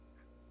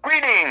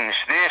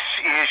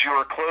is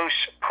your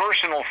close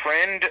personal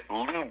friend,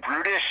 Lou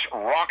Brutus,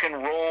 rock and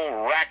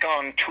roll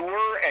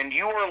raconteur, and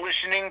you are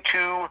listening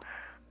to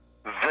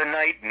The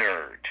Night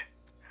Nerd.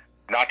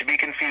 Not to be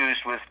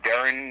confused with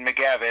Darren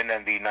McGavin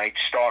and The Night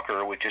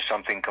Stalker, which is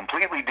something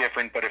completely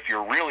different, but if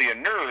you're really a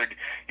nerd,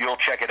 you'll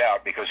check it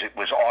out because it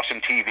was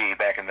awesome TV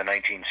back in the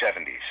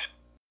 1970s.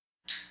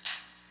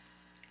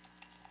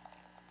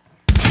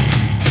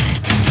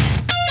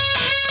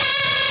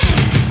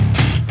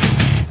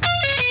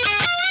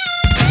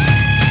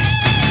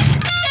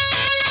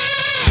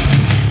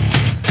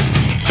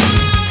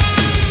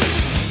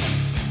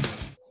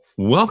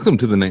 Welcome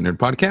to the Night Nerd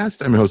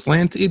Podcast. I'm your host,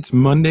 Lance. It's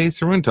Monday,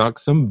 so we're going to talk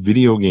some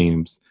video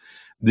games.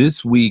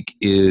 This week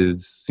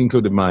is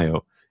Cinco de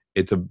Mayo.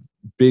 It's a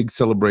big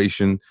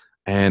celebration,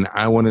 and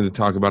I wanted to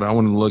talk about it. I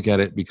wanted to look at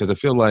it because I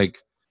feel like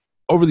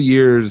over the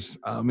years,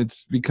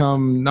 it's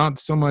become not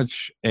so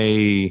much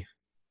a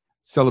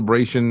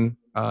celebration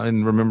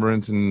and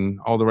remembrance and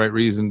all the right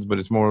reasons, but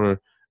it's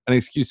more an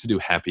excuse to do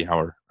happy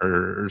hour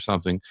or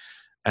something.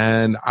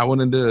 And I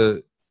wanted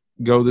to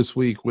go this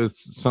week with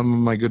some of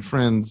my good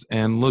friends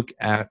and look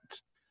at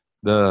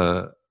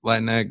the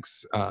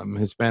Latinx,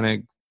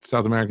 Hispanic,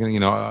 South American,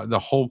 the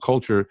whole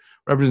culture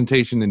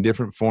representation in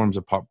different forms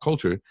of pop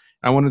culture.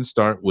 I wanted to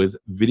start with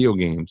video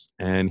games.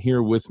 And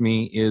here with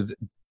me is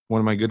one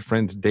of my good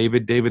friends,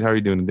 David. David, how are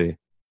you doing today?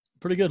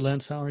 Pretty good,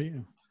 Lance. How are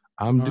you?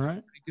 I'm doing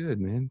pretty good,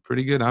 man.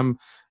 Pretty good. I'm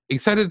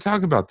excited to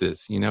talk about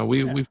this.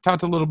 We've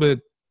talked a little bit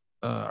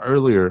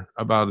earlier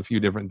about a few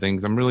different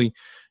things. I'm really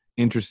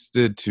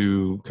interested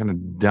to kind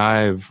of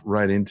dive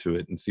right into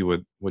it and see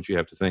what you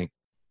have to think.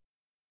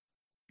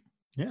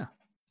 Yeah,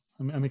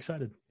 I'm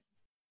excited.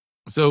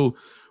 So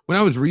when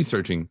I was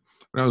researching,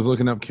 when I was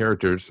looking up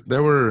characters,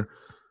 there were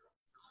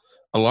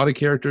a lot of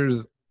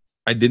characters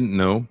I didn't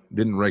know,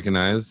 didn't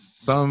recognize,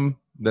 some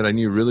that I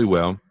knew really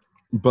well.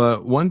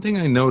 But one thing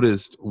I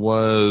noticed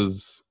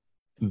was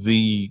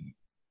the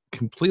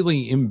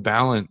completely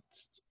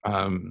imbalanced,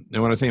 and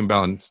when I say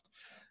imbalanced,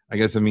 I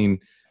guess I mean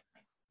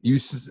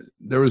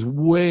there was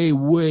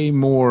way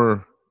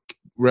more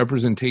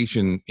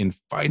representation in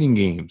fighting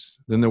games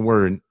than there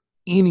were in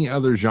any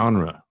other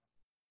genre.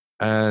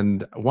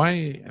 And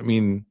why? I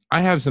mean,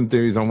 I have some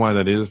theories on why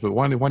that is, but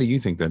why do you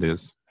think that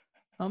is?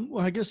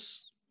 Well, I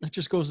guess it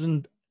just goes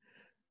in.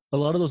 A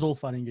lot of those old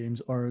fighting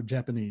games are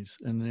Japanese,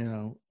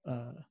 and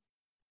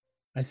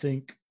I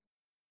think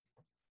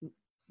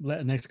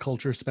Latinx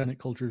culture, Hispanic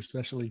culture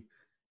especially,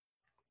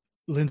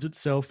 lends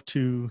itself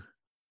to,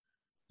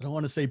 I don't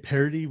want to say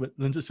parody, but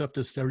lends itself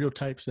to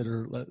stereotypes that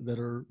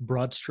are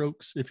broad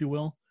strokes, if you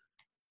will.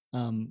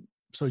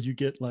 So you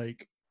get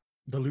like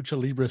the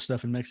lucha libre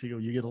stuff in Mexico.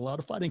 You get a lot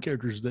of fighting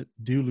characters that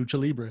do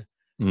lucha libre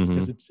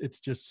because it's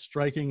just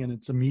striking and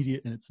it's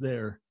immediate and it's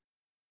there.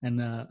 And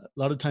a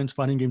lot of times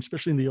fighting games,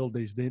 especially in the old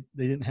days, they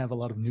didn't have a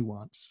lot of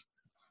nuance.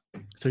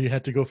 So you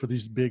had to go for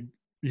these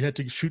you had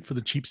to shoot for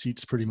the cheap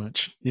seats pretty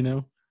much,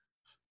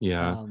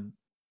 Yeah.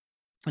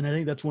 And I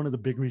think that's one of the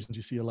big reasons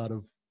you see a lot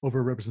of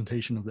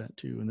overrepresentation of that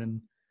too. And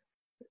then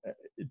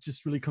it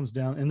just really comes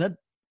down, and that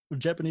with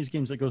Japanese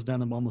games, that goes down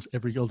to almost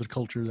every other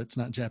culture that's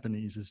not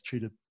Japanese is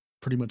treated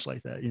pretty much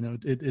like that.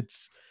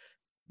 It's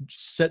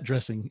set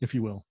dressing, if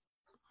you will.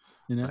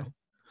 Right.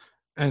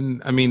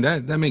 And I mean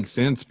that makes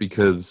sense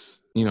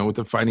because with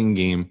a fighting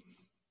game,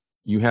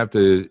 you have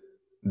to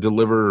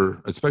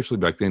deliver, especially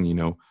back then.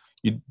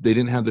 They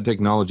didn't have the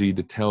technology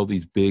to tell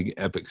these big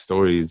epic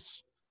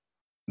stories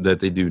that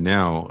they do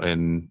now.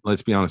 And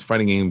let's be honest,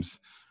 fighting games,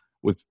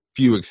 with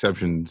few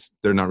exceptions,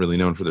 they're not really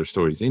known for their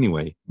stories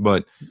anyway.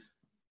 But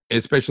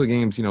especially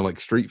games, like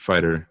Street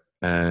Fighter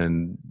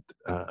and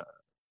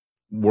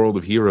World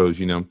of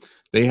Heroes,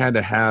 they had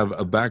to have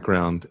a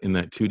background in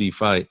that 2D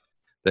fight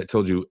that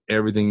told you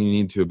everything you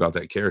need to about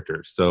that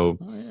character. So,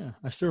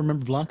 I still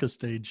remember Blanca's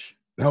stage.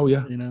 Oh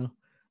yeah,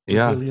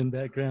 Brazilian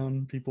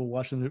background, people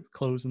washing their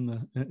clothes in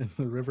the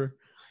river.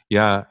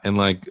 Yeah, and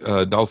like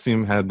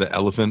Dulcium had the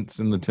elephants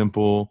in the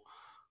temple.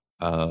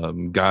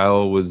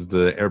 Guile was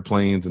the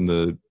airplanes and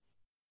the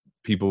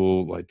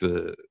people, like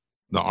the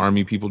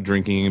army people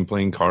drinking and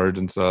playing cards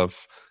and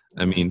stuff.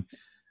 I mean,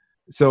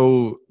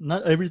 so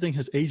not everything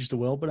has aged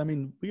well, but I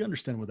mean, we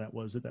understand what that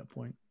was at that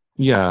point.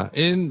 Yeah,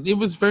 and it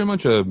was very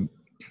much a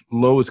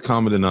lowest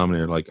common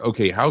denominator. Like,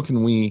 okay, how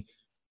can we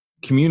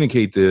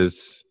communicate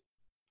this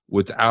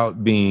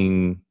without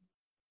being?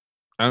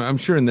 I'm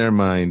sure in their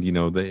mind,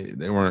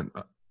 they weren't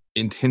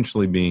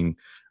intentionally being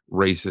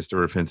racist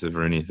or offensive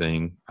or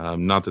anything.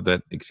 Not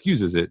that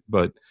excuses it,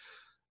 but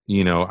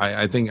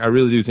I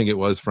really do think it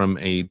was from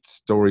a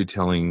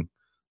storytelling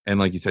and,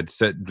 like you said,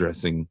 set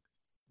dressing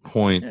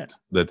point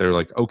that they're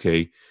like,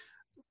 okay,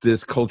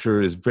 this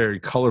culture is very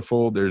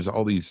colorful. There's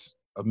all these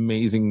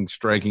amazing,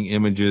 striking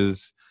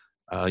images.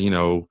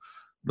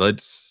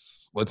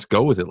 Let's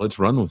go with it. Let's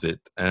run with it.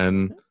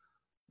 And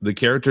the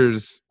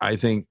characters, I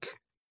think,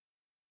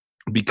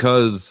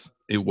 because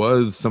it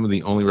was some of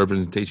the only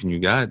representation you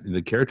got,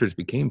 the characters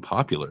became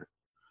popular.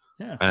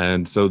 Yeah.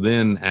 And so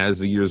then as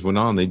the years went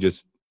on, they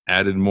just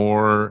added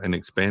more and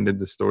expanded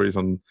the stories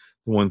on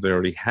the ones they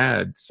already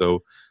had.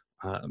 So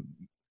Um,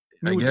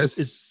 I I mean, which is guess.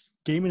 it's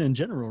gaming in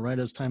general, right?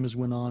 As time has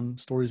went on,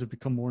 stories have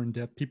become more in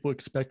depth. People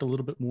expect a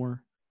little bit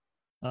more,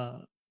 uh,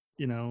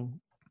 you know,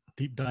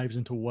 deep dives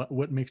into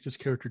what makes this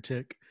character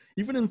tick.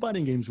 Even in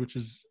fighting games, which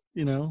is,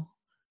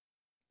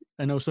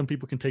 I know some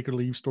people can take or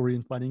leave story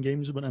in fighting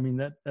games, but I mean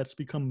that's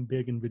become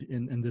big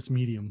in this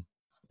medium.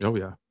 Oh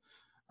yeah.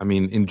 I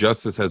mean,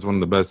 Injustice has one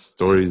of the best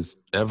stories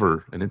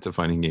ever, and it's a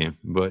fighting game.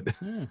 But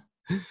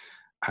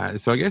Yeah,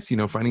 so I guess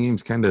fighting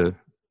games kind of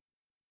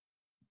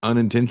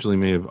unintentionally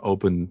may have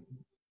opened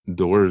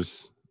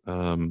doors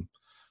for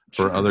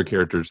sure. other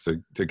characters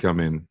to come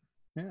in.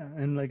 Yeah,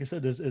 and like I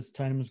said, as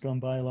time has gone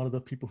by, a lot of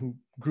the people who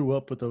grew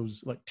up with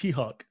those, like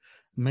T-Hawk,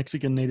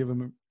 Mexican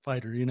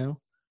fighter,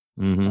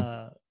 Hmm.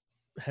 uh,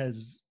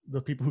 has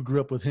the people who grew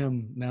up with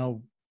him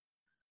now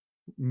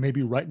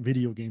maybe write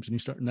video games,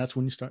 and that's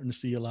when you're starting to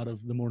see a lot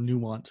of the more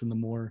nuance and the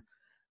more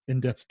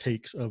in-depth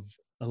takes of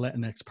a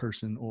Latinx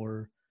person,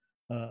 or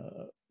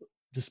uh,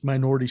 just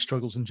minority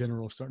struggles in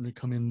general starting to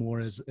come in more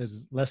as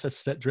less as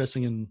set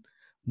dressing and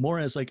more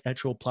as like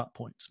actual plot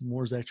points,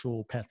 more as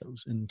actual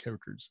pathos in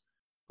characters.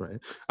 Right.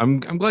 I'm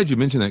glad you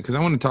mentioned that because I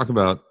want to talk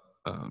about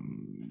a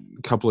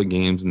couple of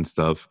games and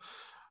stuff.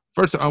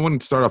 First, I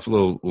want to start off a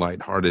little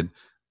lighthearted,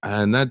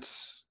 and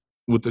that's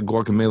with the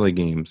Guacamelee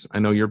games. I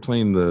know you're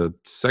playing the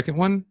second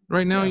one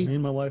right now. Yeah, me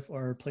and my wife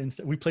are playing.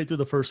 We played through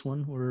the first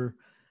one. We're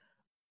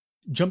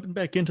jumping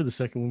back into the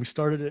second one. We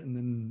started it, and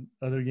then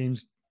other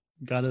games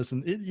got us.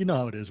 And you know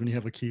how it is when you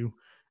have a queue,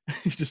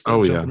 you just start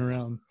Oh yeah, jumping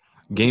around.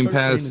 But we Game started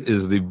Pass playing it.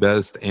 is the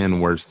best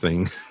and worst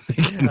thing that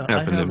can Yeah, I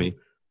happen to have me.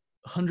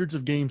 hundreds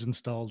of games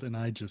installed, and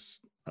I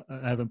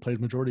haven't played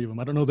majority of them.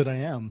 I don't know that I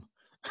am,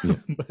 Yeah,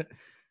 but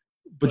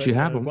but you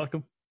have them.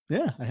 Guacam.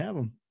 Yeah, I have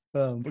them.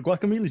 But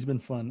Guacamelee's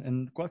been fun,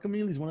 and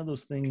Guacamole is one of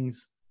those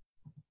things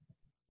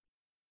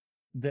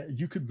that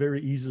you could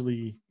very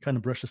easily kind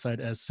of brush aside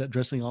as set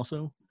dressing.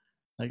 Also,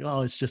 like,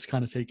 oh, it's just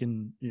kind of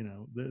taken,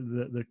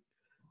 the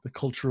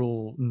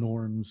cultural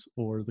norms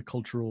or the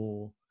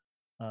cultural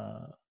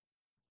uh,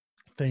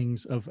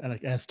 things of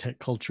like Aztec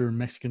culture,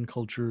 Mexican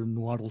culture,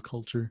 Nahuatl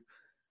culture.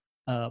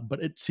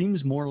 But it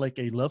seems more like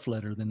a love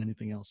letter than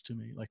anything else to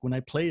me. Like when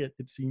I play it,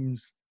 it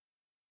seems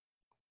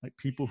like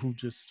people who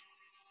just,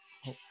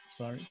 oh,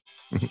 sorry.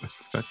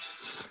 It's fine.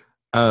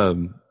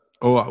 Um.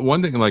 Oh,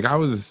 one thing, like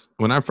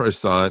when I first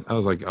saw it, I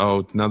was like, oh,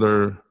 it's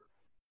another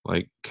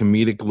like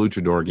comedic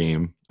luchador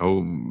game.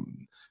 Oh,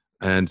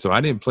 and so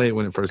I didn't play it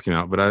when it first came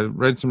out, but I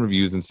read some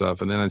reviews and stuff,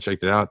 and then I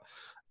checked it out,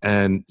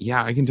 and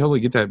yeah, I can totally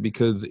get that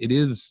because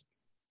it's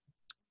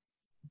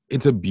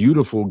a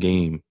beautiful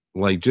game.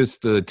 Like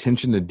just the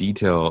attention to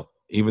detail,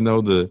 even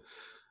though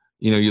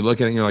you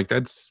look at it and you're like,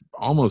 that's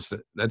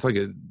like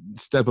a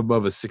step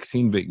above a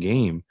 16-bit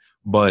game,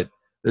 but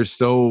there's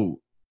so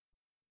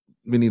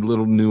many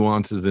little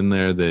nuances in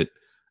there that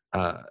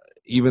uh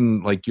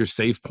even like your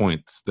save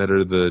points that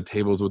are the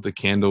tables with the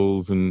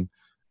candles and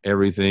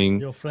everything.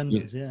 The y-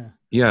 ofrendas, yeah.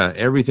 yeah,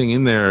 everything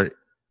in there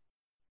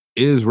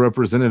is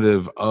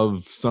representative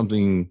of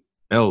something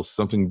else,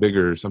 something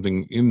bigger,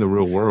 something in the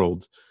real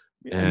world,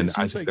 Yeah, and it and I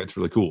seems think like, that's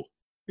really cool.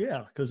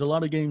 yeah, because a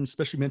lot of games,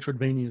 especially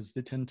Metroidvanias,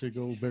 they tend to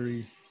go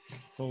very,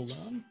 hold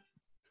on,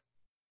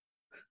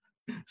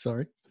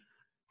 sorry.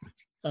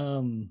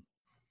 Um,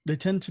 they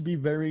tend to be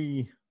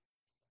very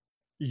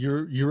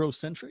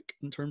Eurocentric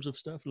in terms of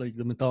stuff, like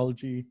the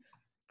mythology,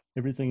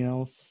 everything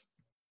else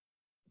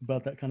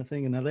about that kind of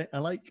thing. And I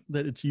like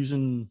that it's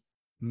using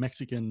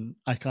Mexican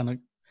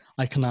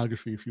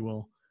iconography, if you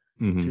will,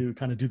 Hmm. to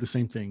kind of do the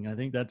same thing. I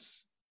think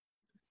that's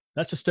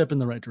a step in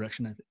the right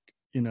direction. I think,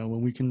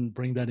 when we can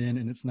bring that in,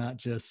 and it's not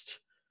just,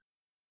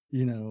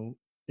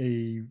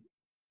 a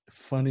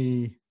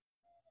funny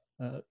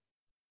uh,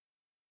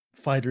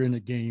 fighter in a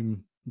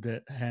game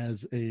that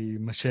has a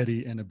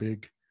machete and a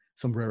big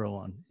sombrero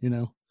on,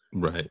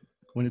 Right.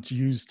 when it's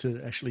used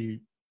to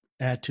actually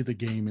add to the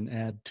game and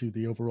add to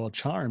the overall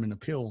charm and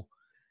appeal,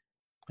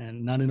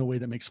 and not in a way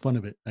that makes fun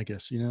of it, I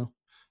guess.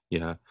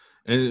 Yeah.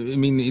 And I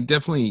mean, it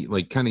definitely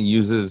like kind of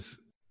uses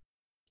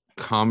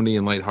comedy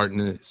and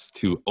lightheartedness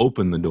to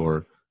open the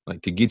door,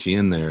 like to get you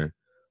in there.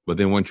 But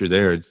then once you're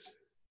there, it's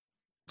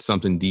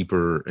something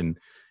deeper, and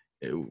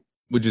it,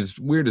 which is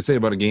weird to say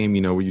about a game,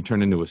 where you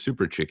turn into a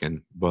super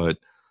chicken. But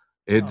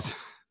Oh, it's,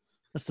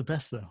 that's the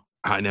best though.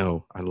 I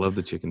know, I love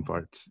the chicken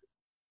parts.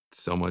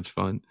 It's so much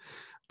fun.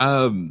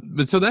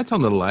 But so that's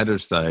on the lighter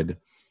side.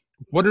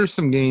 What are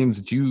some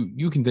games that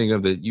you can think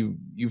of that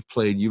you've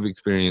played, you've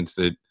experienced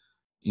that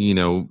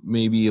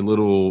maybe a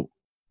little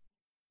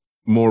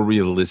more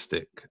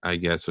realistic, I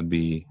guess would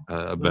be a A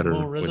little better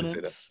more way to say that.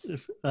 resonance.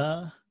 If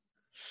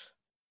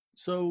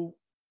so,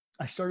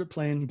 I started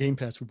playing Game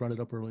Pass. We brought it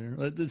up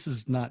earlier. This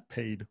is not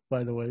paid,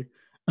 by the way.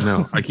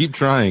 No, I keep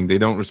trying. They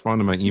don't respond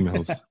to my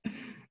emails.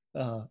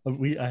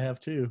 I have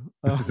too.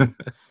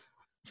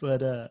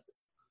 But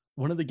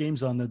one of the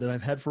games on there that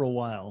I've had for a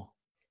while,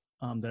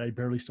 that I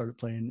barely started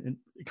playing, and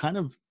it kind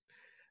of,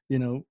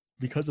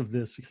 because of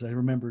this, because I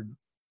remembered,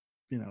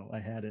 I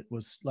had it,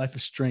 was Life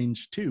is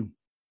Strange 2,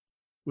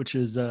 which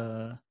is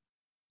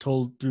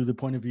told through the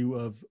point of view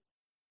of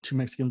two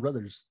Mexican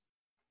brothers.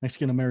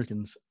 Mexican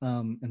Americans.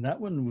 And that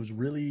one was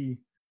really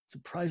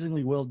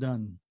surprisingly well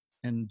done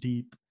and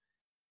deep,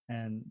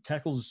 and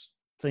tackles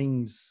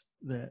things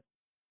that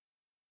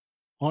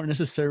aren't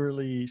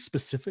necessarily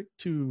specific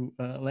to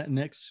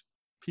Latinx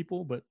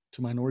people, but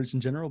to minorities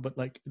in general. But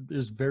like,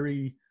 is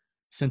very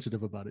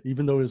sensitive about it,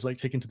 even though it's like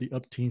taken to the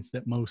upteenth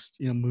that most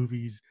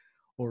movies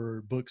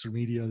or books or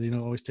media, they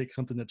always take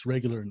something that's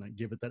regular and like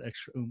give it that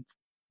extra oomph.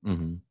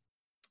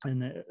 Mm-hmm.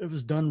 And it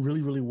was done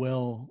really, really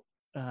well.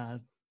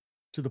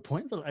 To the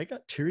point that I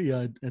got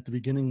teary-eyed at the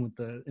beginning with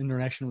the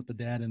interaction with the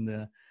dad and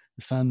the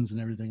sons and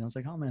everything. I was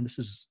like, oh man, this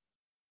is,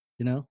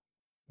 it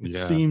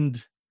Yeah.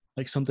 seemed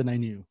like something I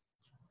knew.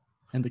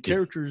 And the Yeah.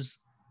 characters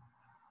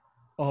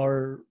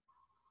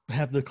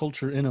have the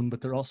culture in them, but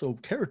they're also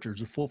characters,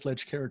 they're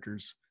full-fledged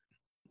characters,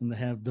 and they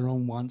have their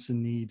own wants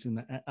and needs.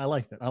 And I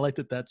like that. I like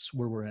that that's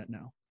where we're at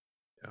now.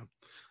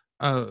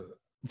 Yeah.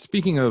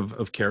 Speaking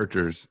of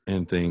characters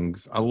and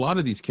things, a lot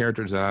of these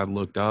characters that I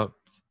looked up,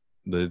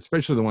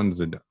 especially the ones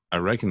that I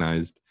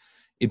recognized,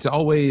 it's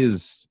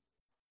always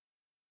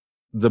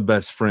the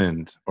best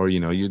friend, or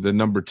you the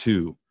number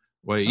two.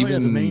 Well, The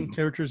main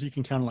characters you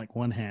can count on like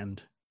one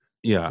hand.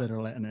 Yeah, that are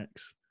Latinx.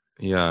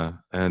 Yeah,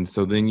 and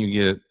so then you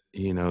get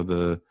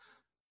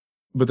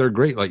but they're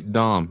great, like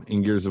Dom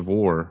in Gears of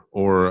War,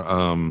 or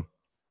I'm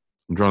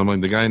drawing a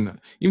blank. The guy,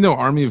 even though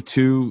Army of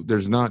Two,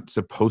 there's not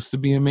supposed to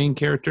be a main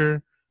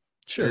character.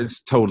 Sure,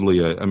 it's totally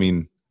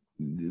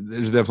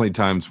there's definitely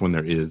times when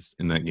there is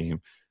in that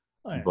game.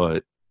 Oh, yeah.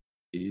 But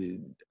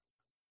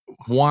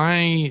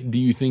why do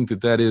you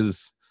think that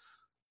is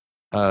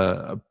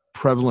a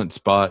prevalent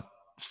spot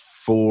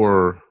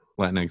for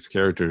Latinx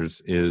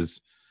characters?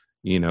 Is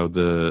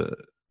the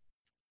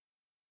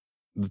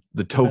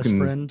token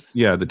friend,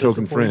 the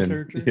token friend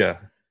character? Yeah.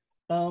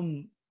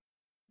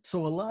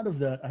 So a lot of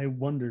that, I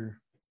wonder,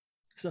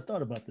 because I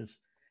thought about this,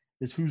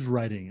 is who's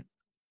writing it.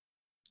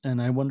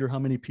 And I wonder how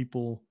many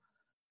people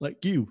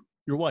like you're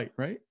white,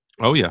 right?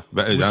 Oh yeah,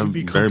 would you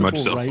be very much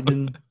so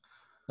writing?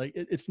 Like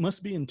it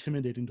must be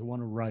intimidating to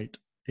want to write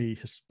a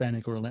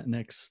Hispanic or a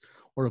Latinx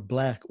or a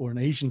Black or an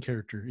Asian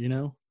character,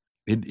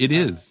 It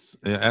is.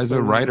 As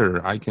a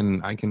writer, I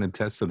can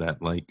attest to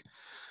that. Like,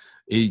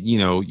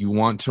 you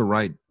want to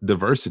write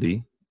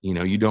diversity.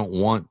 You don't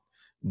want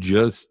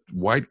just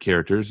white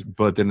characters,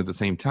 but then at the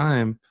same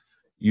time,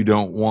 you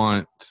don't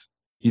want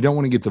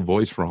to get the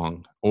voice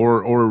wrong,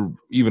 or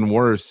even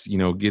worse,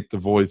 get the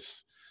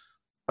voice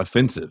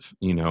offensive.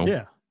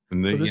 Yeah.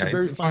 And so there's a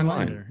very fine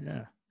line there.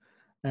 Yeah.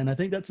 And I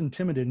think that's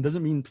intimidating.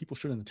 Doesn't mean people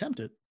shouldn't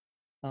attempt it.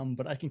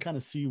 But I can kind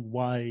of see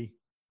why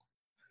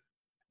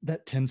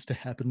that tends to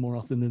happen more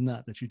often than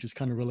not, that you just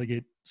kind of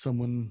relegate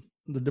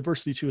the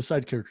diversity to a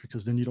side character,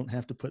 because then you don't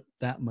have to put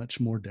that much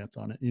more depth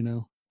on it,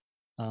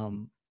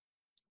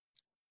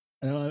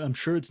 I'm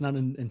sure it's not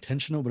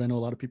intentional, but I know a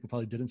lot of people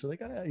probably didn't say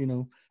like, I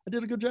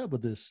did a good job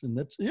with this. And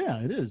that's,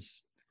 it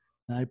is.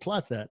 And I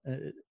applaud that.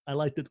 I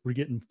like that we're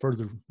getting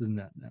further than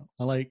that now.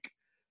 I like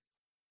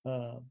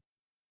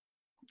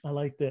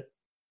that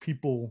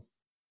people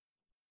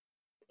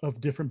of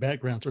different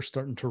backgrounds are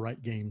starting to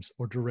write games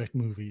or direct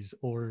movies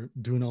or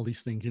doing all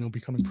these things,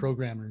 becoming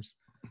programmers.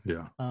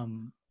 Yeah.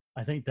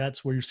 I think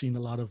that's where you're seeing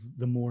a lot of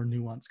the more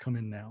nuance come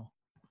in now.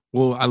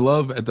 Well, I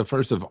love at the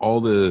first of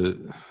all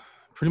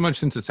pretty much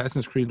since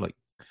Assassin's Creed, like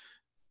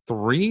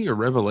 3 or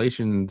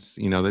Revelations,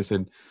 they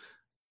said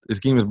this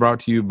game is brought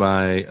to you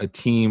by a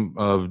team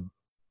of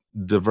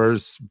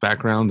diverse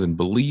backgrounds and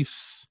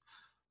beliefs.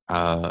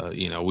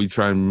 We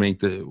try and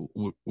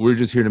we're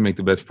just here to make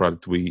the best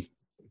product we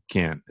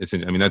can.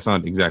 That's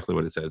not exactly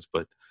what it says,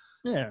 but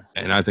yeah.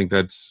 And I think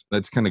that's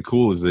kind of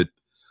cool, is that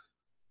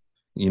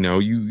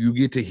you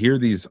get to hear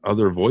these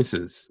other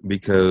voices,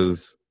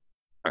 because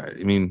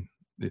I mean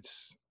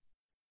this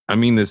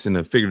in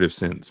a figurative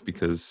sense,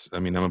 because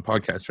I'm a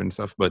podcaster and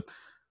stuff, but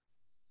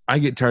I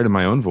get tired of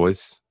my own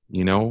voice.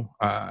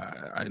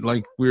 I,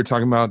 like we were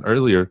talking about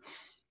earlier,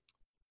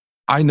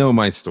 I know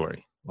my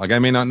story. Like, I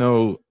may not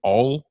know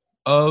all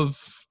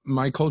of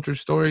my culture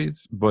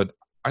stories, but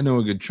I know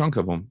a good chunk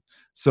of them.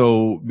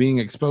 So being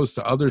exposed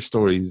to other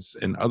stories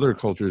and other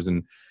cultures,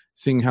 and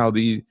seeing how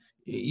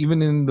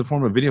even in the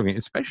form of video games,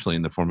 especially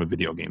in the form of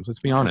video games,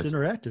 let's be honest. It's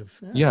interactive.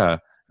 Yeah.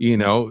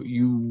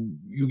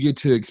 You get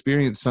to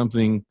experience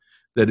something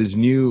that is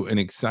new and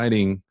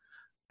exciting.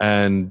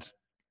 And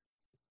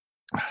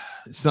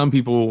some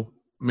people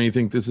may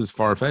think this is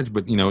far-fetched,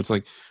 but it's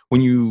like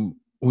when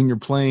you're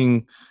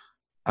playing,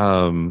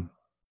 I'm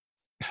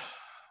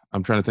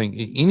trying to think,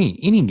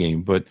 any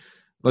game, but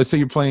let's say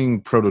you're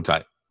playing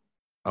Prototype,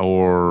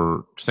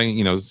 or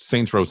saying,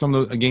 Saints Row,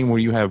 a game where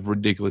you have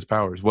ridiculous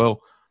powers.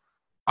 Well,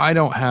 I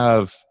don't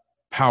have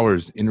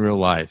powers in real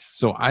life,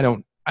 so I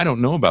don't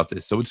know about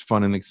this. So it's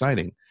fun and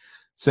exciting.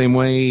 Same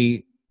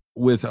way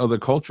with other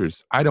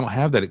cultures. I don't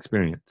have that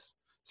experience,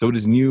 so it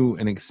is new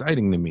and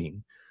exciting to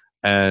me.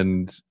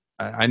 And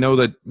I know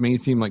that may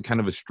seem like kind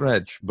of a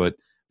stretch, but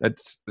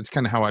that's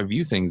kind of how I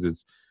view things.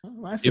 Is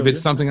if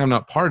it's something I'm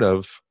not part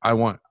of, I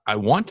want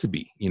to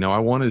be. I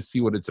want to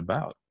see what it's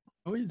about.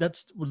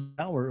 That's the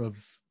power of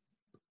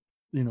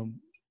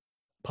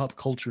pop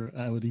culture,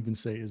 I would even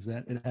say, is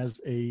that it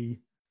has a,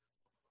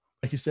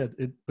 like you said,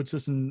 it puts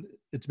us in,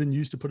 it's been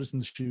used to put us in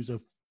the shoes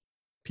of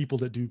people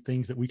that do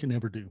things that we can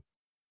never do.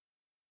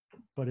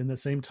 But in the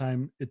same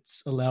time,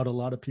 it's allowed a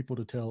lot of people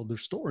to tell their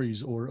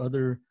stories or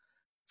other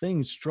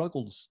things,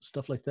 struggles,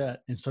 stuff like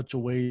that, in such a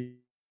way to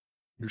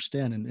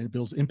understand, and it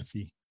builds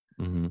empathy.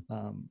 Mm-hmm.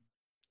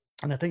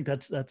 And I think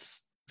that's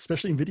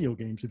especially in video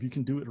games, if you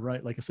can do it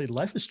right. Like I say,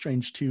 Life is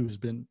Strange 2 has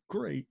been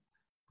great.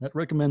 I'd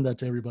recommend that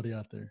to everybody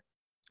out there.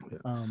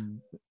 Yeah.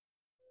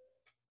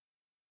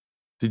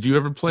 Did you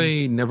ever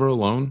play Never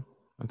Alone?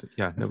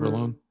 Never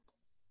Alone.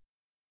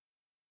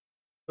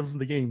 Of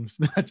the games,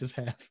 not just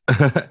half.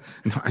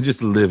 No, I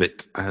just live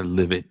it. I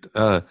live it.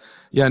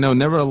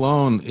 Never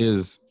Alone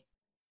is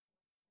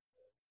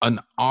an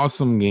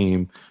awesome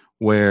game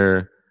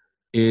where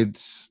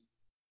it's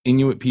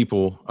Inuit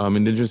people,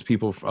 indigenous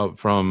people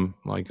from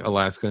like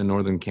Alaska and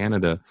northern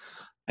Canada,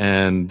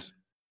 and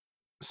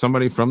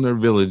somebody from their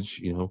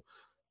village,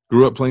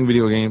 grew up playing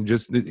video games.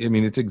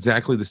 It's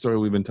exactly the story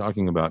we've been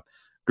talking about.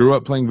 Grew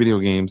up playing video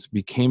games,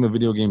 became a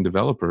video game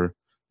developer,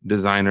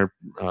 designer,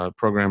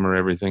 programmer,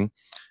 everything,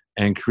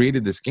 and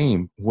created this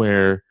game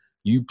where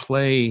you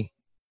play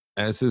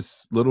as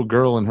this little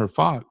girl and her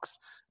fox,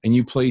 and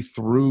you play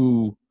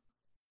through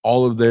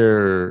all of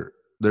their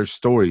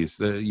stories,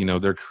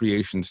 their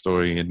creation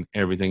story and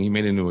everything. He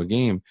made it into a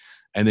game,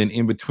 and then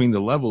in between the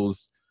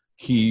levels,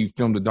 he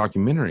filmed a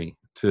documentary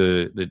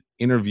that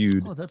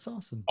interviewed that's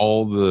awesome,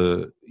 all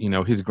the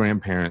his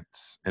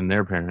grandparents and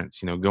their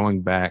parents,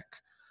 going back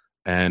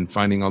and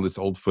finding all this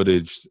old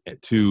footage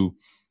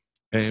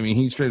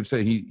he straight up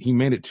said he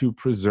made it to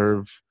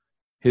preserve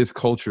his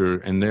culture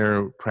and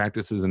their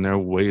practices and their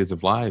ways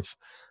of life.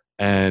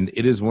 And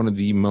it is one of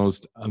the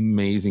most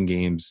amazing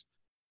games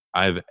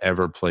I've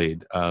ever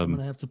played. I'm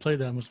gonna have to play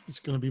that. It's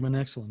gonna be my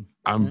next one.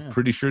 I'm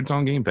pretty sure it's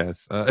on Game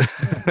Pass.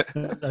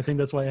 I think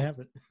that's why I have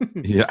it.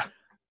 Yeah,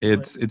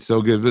 it's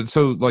so good. But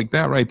so like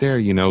that right there,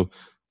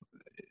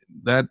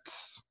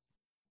 that's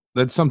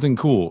something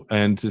cool.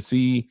 And to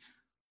see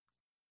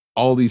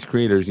all these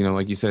creators,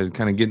 like you said,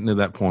 kind of getting to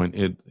that point,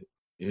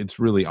 it's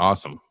really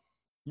awesome.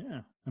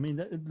 Yeah, I mean,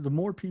 the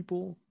more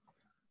people,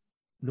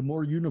 the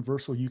more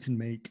universal you can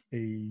make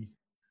a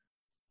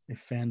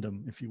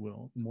fandom, if you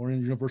will. The more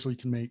universal you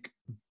can make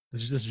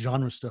this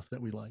genre stuff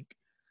that we like.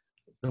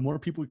 The more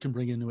people you can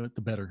bring into it,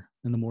 the better,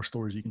 and the more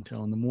stories you can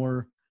tell, and the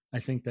more I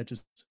think that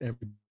just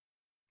everybody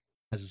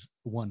has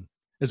one.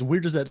 As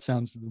weird as that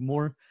sounds, the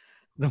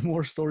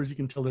more stories you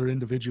can tell that are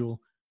individual,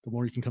 the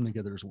more you can come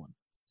together as one.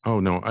 Oh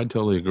no, I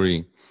totally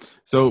agree.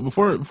 So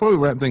before we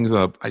wrap things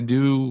up, I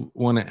do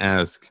want to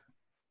ask,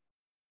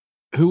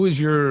 who is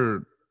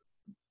your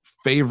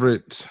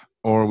favorite,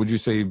 or would you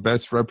say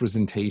best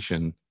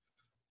representation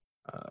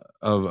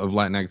of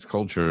Latinx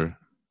culture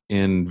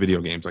in video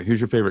games? Like, who's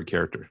your favorite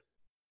character?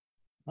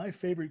 My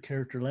favorite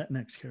character,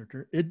 Latinx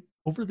character,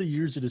 over the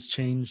years it has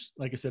changed.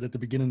 Like I said at the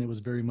beginning, it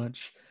was very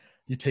much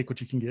you take what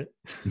you can get.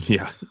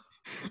 Yeah.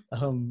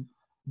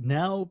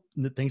 Now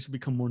that things have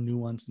become more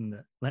nuanced and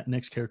that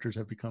Latinx characters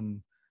have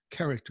become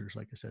characters,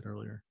 like I said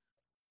earlier,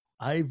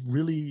 I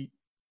really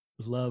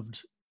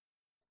loved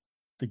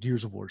the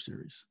Gears of War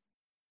series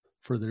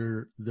for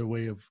their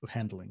way of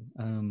handling.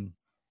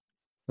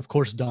 Of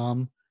course,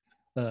 Dom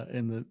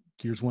in the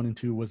Gears 1 and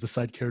 2 was the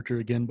side character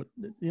again, but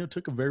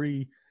took a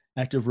very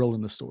active role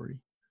in the story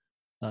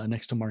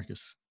next to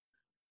Marcus.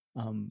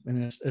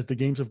 And as the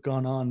games have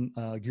gone on,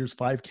 Gears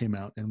 5 came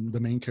out, and the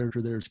main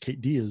character there is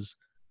Kate Diaz,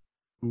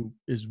 who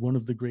is one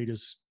of the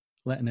greatest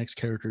Latinx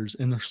characters,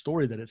 and the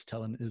story that it's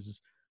telling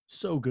is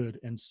so good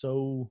and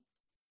so,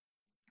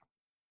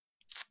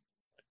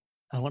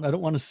 I don't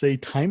want to say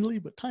timely,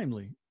 but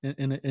timely.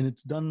 And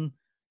it's done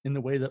in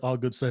the way that all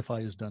good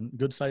sci-fi is done.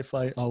 Good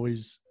sci-fi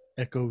always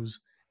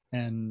echoes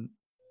and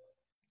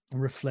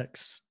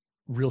reflects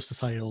real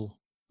societal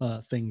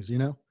things,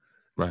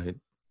 Right.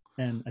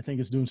 And I think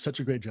it's doing such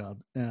a great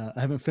job. I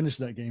haven't finished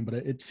that game, but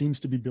it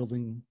seems to be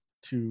building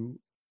to,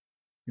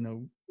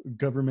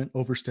 government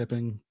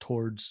overstepping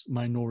towards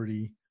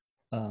minority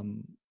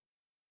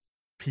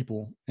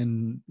people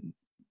and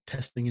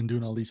testing and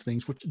doing all these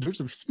things, which there's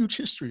a huge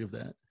history of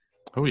that.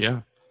 Oh,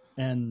 yeah.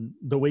 And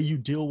the way you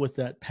deal with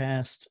that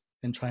past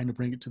and trying to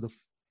bring it to the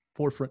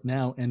forefront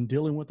now and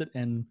dealing with it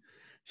and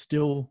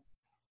still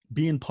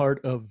being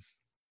part of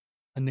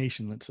a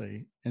nation, let's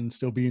say, and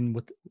still being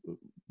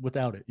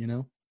without it,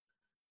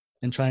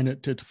 and trying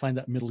to find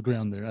that middle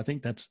ground there. I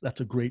think that's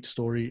a great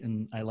story,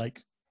 and I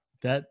like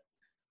that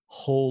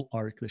whole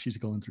arc that she's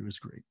going through is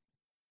great.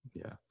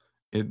 Yeah,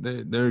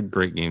 they're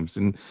great games,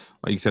 and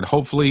like you said,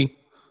 hopefully,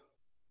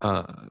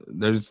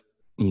 there's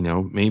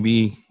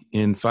maybe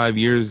in 5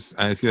 years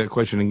I ask you that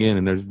question again,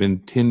 and there's been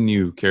 10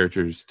 new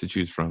characters to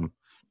choose from,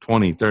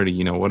 20,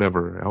 30,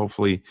 whatever.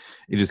 Hopefully,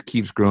 it just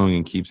keeps growing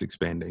and keeps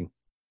expanding.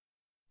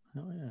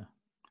 Oh yeah.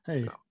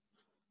 Hey. So.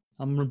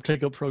 I'm gonna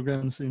take up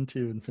programming soon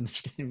too and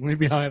finish game.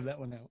 Maybe I'll have that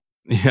one out.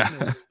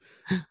 Yeah.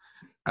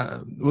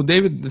 Well,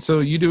 David, so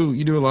you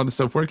do a lot of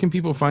stuff. Where can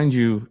people find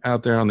you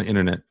out there on the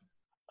internet?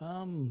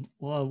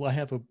 Well, I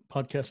have a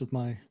podcast with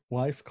my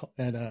wife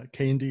at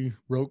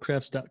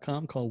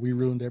kndroadcrafts.com called We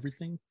Ruined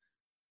Everything.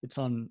 It's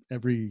on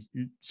every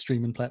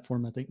streaming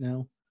platform, I think,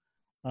 now.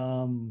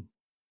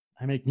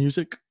 I make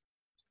music,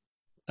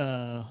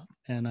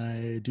 and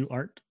I do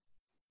art.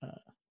 You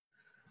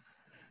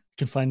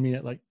can find me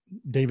at like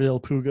David L.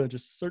 Puga.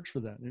 Just search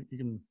for that. You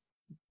can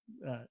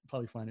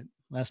probably find it.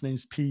 Last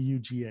name's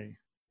Puga.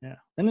 Yeah,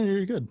 and then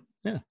you're good.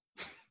 Yeah.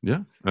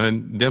 Yeah,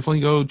 and definitely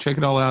go check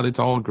it all out. It's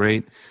all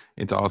great.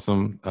 It's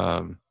awesome.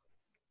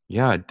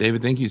 Yeah,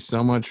 David, thank you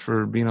so much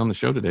for being on the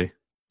show today.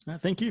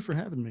 Thank you for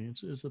having me.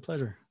 It's a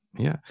pleasure.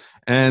 Yeah,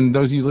 and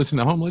those of you listening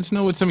at home, let us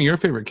know what some of your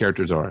favorite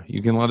characters are.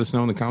 You can let us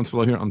know in the comments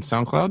below here on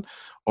SoundCloud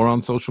or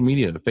on social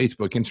media,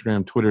 Facebook,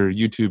 Instagram, Twitter,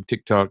 YouTube,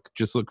 TikTok.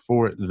 Just look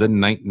for The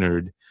Night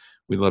Nerd.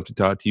 We'd love to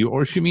talk to you,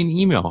 or shoot me an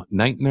email,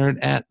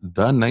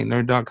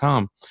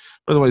 nightnerd@thenightnerd.com.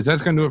 Otherwise,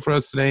 that's going to do it for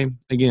us today.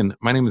 Again,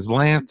 my name is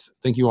Lance.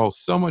 Thank you all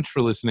so much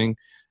for listening,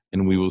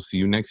 and we will see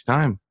you next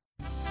time.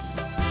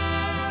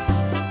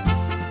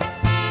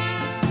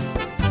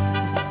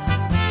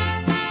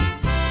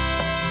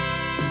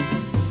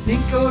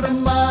 Cinco de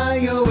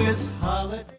Mayo is holiday.